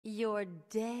You're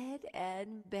dead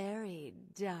and buried,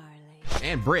 darling.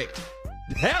 And bricked.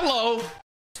 Hello!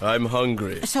 I'm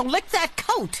hungry. So lick that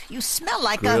coat. You smell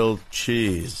like Grilled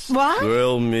cheese. What?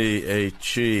 Grill me a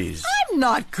cheese. I'm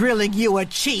not grilling you a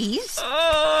cheese.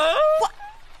 What?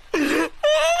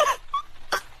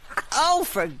 Oh,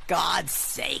 for God's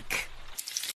sake.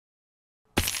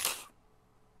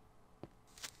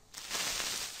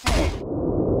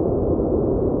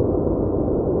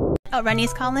 Oh,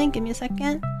 Rennie's calling. Give me a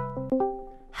second.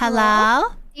 Hello?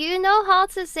 Do you know how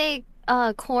to say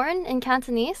corn in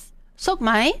Cantonese? Suck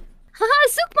mai. Haha,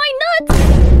 suck my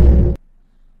nuts!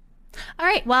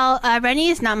 Alright, well, Rennie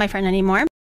is not my friend anymore.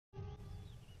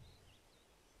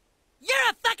 You're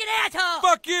a fucking asshole!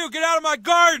 Fuck you! Get out of my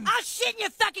garden! I'll shit in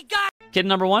your fucking garden! Kid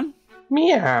number 1?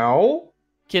 Meow.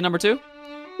 Kid number 2?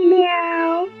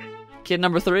 Meow. Kid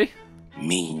number 3?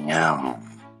 Meow.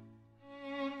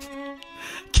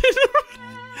 Kid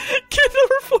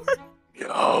number 4?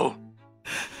 Yo.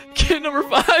 Kid number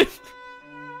 5?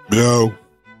 Meow.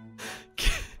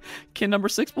 Kid number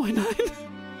 6.9?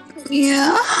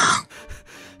 Yeah.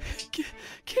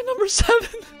 Kid number 7?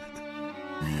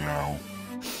 Meow.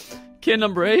 Kid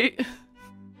number 8?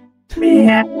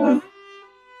 Meow.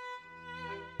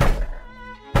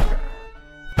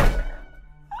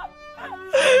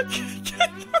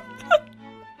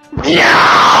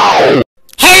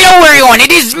 Hello everyone,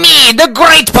 it is me, the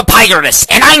Great Papyrus,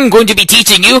 and I'm going to be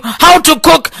teaching you how to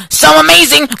cook some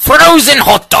amazing frozen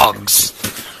hot dogs.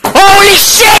 Holy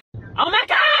shit! Oh my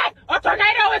god! A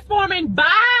tornado is forming! Bye!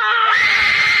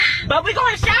 But we're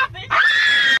going shopping!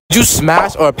 Did you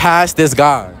smash or pass this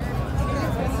guy?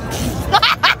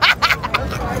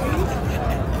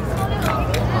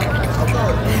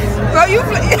 Bro, you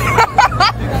play.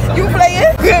 You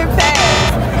playing good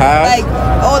fast. Pass? Like,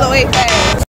 all the way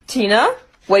fast. Tina,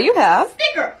 what do you have?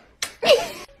 Sticker.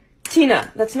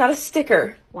 Tina, that's not a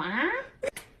sticker. What?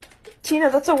 Tina,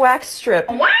 that's a wax strip.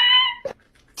 What?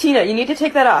 Tina, you need to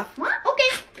take that off. What? Okay.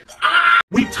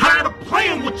 We tired of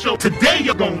playing with you. Today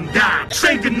you're gonna die.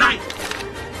 Say goodnight.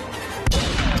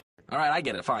 Alright, I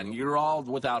get it, fine. You're all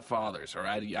without fathers,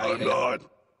 alright? I'm not.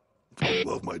 I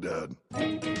love my dad.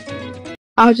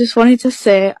 I just wanted to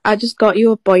say, I just got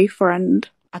you a boyfriend.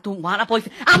 I don't want a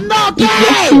boyfriend. I'm not gay!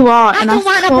 Yes, you are. I and don't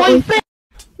want a totally boyfriend!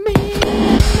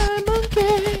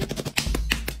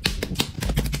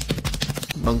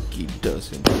 Monkey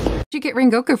doesn't. Did you get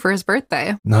Rengoku for his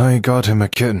birthday? No, I got him a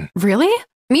kitten. Really?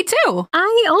 Me too.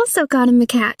 I also got him a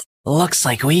cat. Looks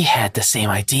like we had the same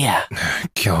idea.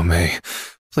 Kill me.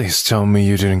 Please tell me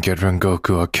you didn't get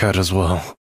Rengoku a cat as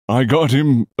well. I got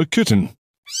him a kitten.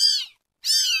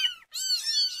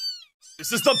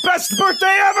 This is the best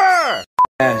birthday ever!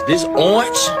 This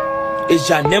orange is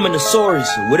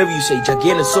Gigantosaurus, whatever you say,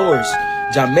 Gigantosaurus,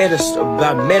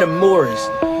 Gigantosaurus,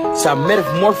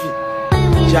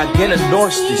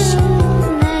 Gigantosaurus,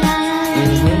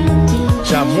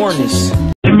 Jamornis.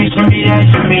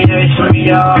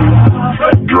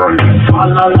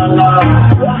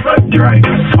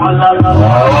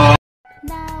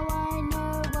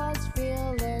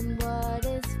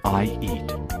 I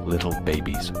eat little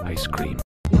baby's ice cream.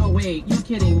 No, wait, you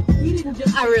kidding. You didn't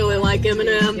just... I really like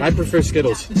Eminem. I prefer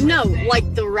Skittles. No,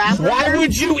 like the rapper. Why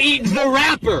would you eat the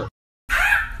rapper?